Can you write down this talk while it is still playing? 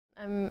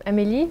I'm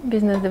Amélie,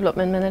 Business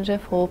Development Manager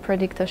for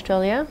Predict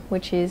Australia,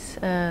 which is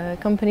a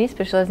company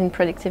specialized in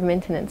predictive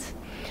maintenance.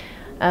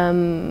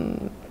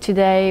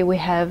 Today we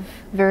have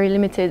very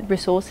limited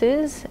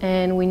resources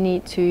and we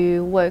need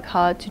to work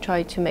hard to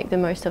try to make the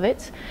most of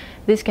it.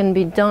 This can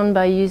be done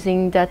by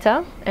using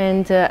data,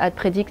 and at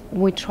Predict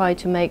we try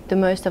to make the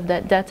most of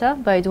that data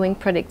by doing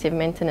predictive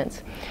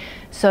maintenance.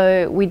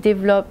 So we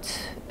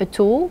developed a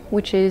tool,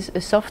 which is a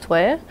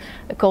software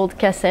called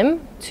KASEM,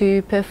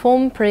 to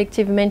perform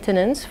predictive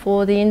maintenance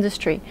for the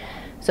industry.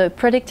 So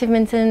predictive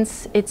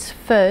maintenance, it's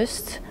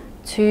first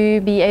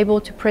to be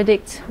able to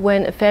predict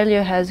when a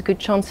failure has good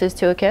chances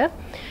to occur,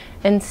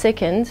 and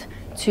second,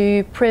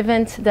 to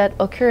prevent that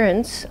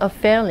occurrence of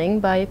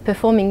failing by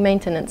performing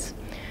maintenance.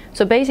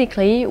 So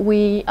basically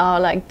we are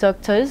like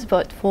doctors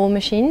but for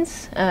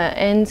machines,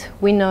 and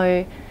we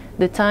know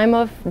the time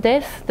of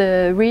death,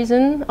 the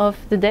reason of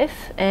the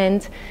death,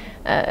 and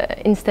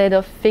instead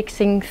of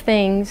fixing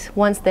things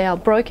once they are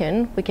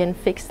broken, we can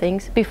fix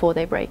things before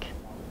they break.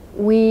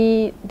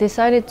 We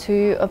decided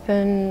to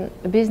open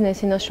a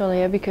business in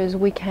Australia because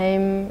we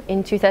came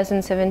in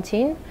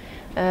 2017.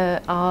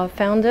 Our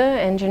founder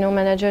and general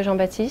manager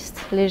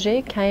Jean-Baptiste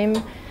Leger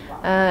came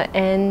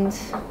and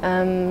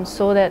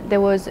saw that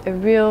there was a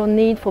real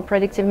need for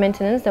predictive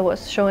maintenance that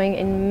was showing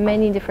in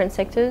many different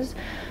sectors,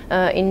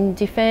 in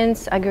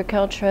defense,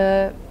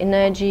 agriculture,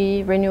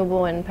 energy,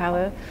 renewable and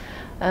power,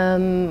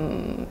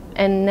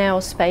 and now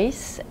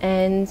space.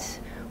 And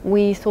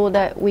we thought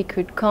that we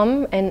could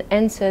come and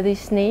answer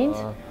this need.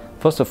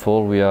 First of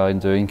all, we are in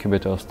the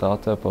incubator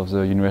startup of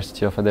the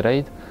University of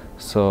Adelaide.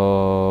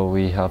 So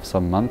we have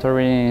some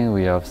mentoring,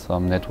 we have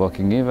some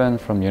networking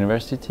events from the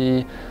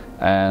university,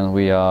 and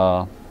we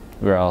are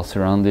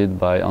surrounded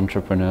by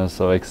entrepreneurs,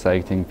 so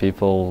exciting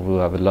people who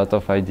have a lot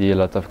of ideas, a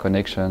lot of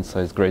connections, so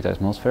it's a great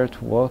atmosphere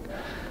to work.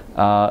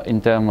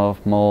 In terms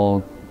of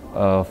more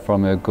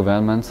from a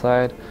government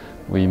side,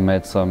 we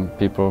met some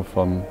people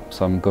from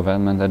some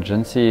government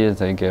agencies.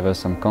 They gave us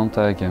some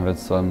contact, gave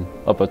us some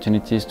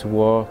opportunities to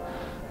work,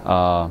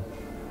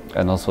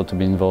 and also to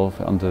be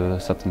involved on the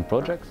certain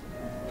projects.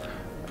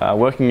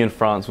 Working in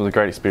France was a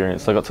great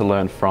experience. I got to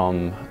learn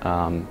from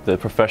the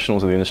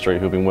professionals of the industry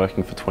who have been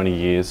working for 20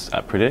 years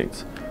at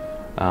Predict.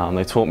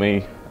 They taught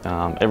me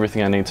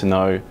everything I need to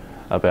know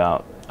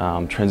about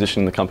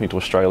transitioning the company to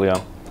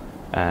Australia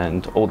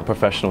and all the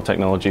professional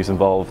technologies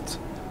involved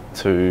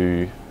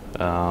to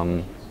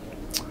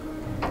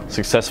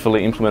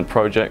successfully implement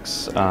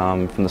projects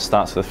from the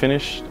start to the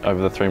finish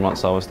over the 3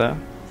 months I was there.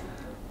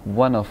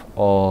 One of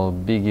our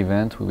big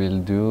events we will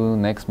do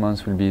next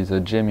month will be the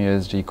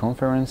GM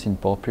conference in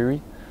Port Pirie.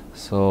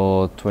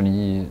 So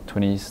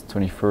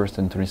 21st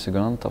and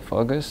 22nd of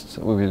August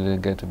we will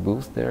get a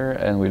booth there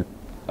and we'll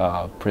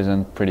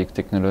present Predict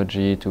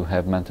technology to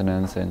have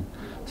maintenance and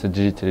the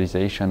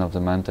digitalization of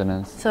the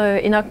maintenance. So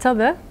in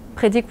October,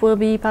 Predict will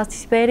be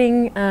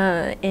participating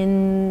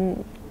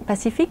in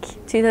Pacific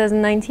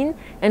 2019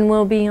 and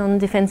will be on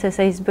Defence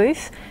SA's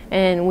booth,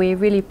 and we're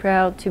really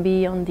proud to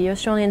be on the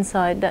Australian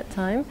side that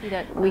time,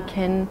 that we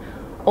can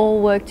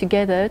all work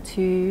together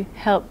to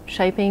help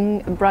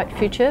shaping a bright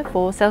future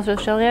for South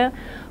Australia,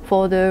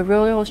 for the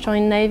Royal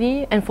Australian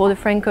Navy and for the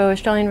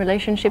Franco-Australian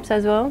relationships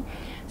as well.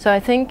 So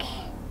I think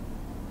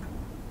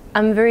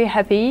I'm very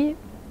happy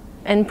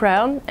and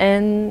proud,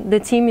 and the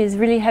team is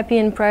really happy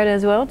and proud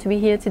as well to be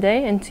here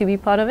today and to be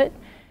part of it.